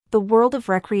The world of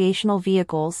recreational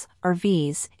vehicles,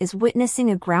 RVs, is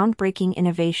witnessing a groundbreaking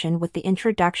innovation with the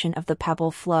introduction of the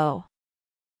Pebble Flow.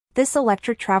 This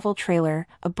electric travel trailer,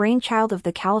 a brainchild of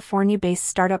the California-based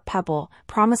startup Pebble,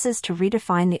 promises to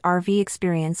redefine the RV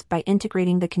experience by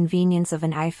integrating the convenience of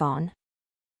an iPhone.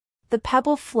 The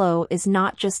Pebble Flow is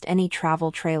not just any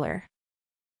travel trailer.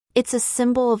 It's a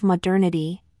symbol of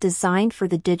modernity, designed for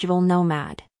the digital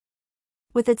nomad.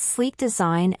 With its sleek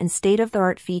design and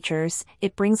state-of-the-art features,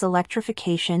 it brings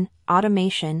electrification,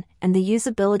 automation, and the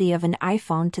usability of an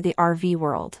iPhone to the RV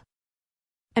world.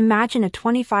 Imagine a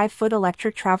 25-foot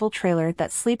electric travel trailer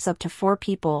that sleeps up to 4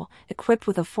 people, equipped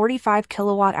with a 45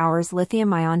 kWh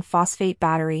lithium-ion phosphate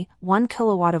battery, 1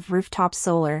 kilowatt of rooftop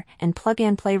solar, and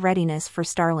plug-and-play readiness for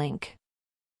Starlink.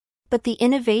 But the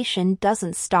innovation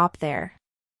doesn't stop there.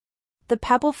 The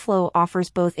Pebble Flow offers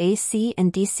both AC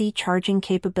and DC charging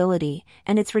capability,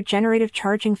 and its regenerative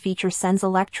charging feature sends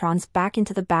electrons back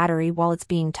into the battery while it's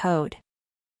being towed.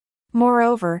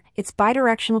 Moreover, its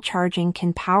bidirectional charging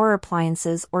can power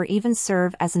appliances or even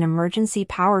serve as an emergency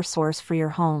power source for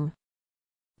your home.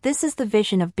 This is the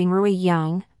vision of Bingrui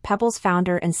Yang, Pebble's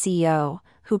founder and CEO,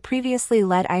 who previously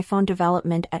led iPhone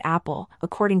development at Apple,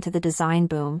 according to the Design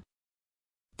Boom.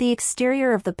 The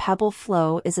exterior of the Pebble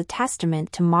Flow is a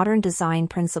testament to modern design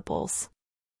principles.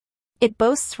 It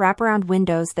boasts wraparound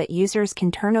windows that users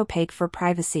can turn opaque for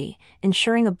privacy,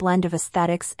 ensuring a blend of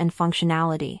aesthetics and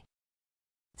functionality.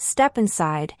 Step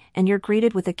inside, and you're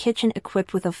greeted with a kitchen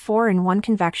equipped with a 4-in-1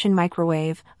 convection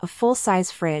microwave, a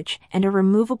full-size fridge, and a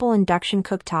removable induction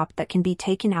cooktop that can be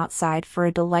taken outside for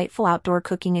a delightful outdoor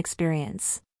cooking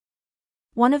experience.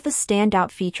 One of the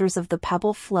standout features of the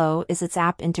Pebble Flow is its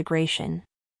app integration.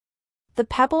 The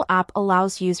Pebble app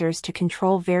allows users to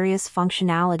control various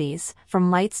functionalities, from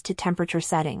lights to temperature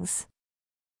settings.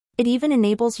 It even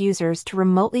enables users to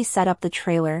remotely set up the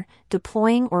trailer,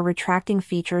 deploying or retracting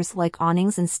features like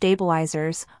awnings and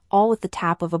stabilizers, all with the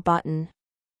tap of a button.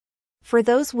 For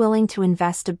those willing to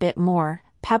invest a bit more,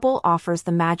 Pebble offers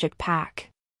the Magic Pack.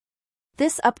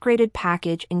 This upgraded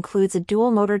package includes a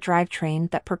dual-motor drivetrain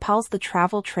that propels the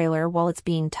travel trailer while it's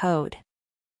being towed.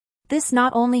 This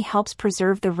not only helps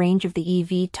preserve the range of the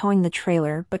EV towing the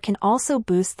trailer but can also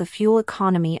boost the fuel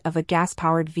economy of a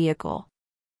gas-powered vehicle.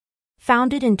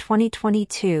 Founded in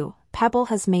 2022, Pebble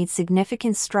has made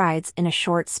significant strides in a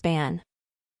short span.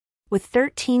 With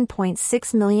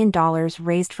 $13.6 million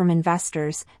raised from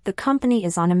investors, the company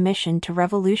is on a mission to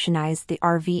revolutionize the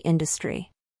RV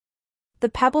industry. The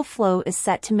Pebble Flow is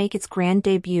set to make its grand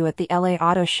debut at the LA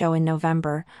Auto Show in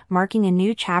November, marking a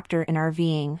new chapter in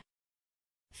RVing.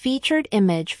 Featured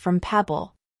image from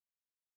Pebble.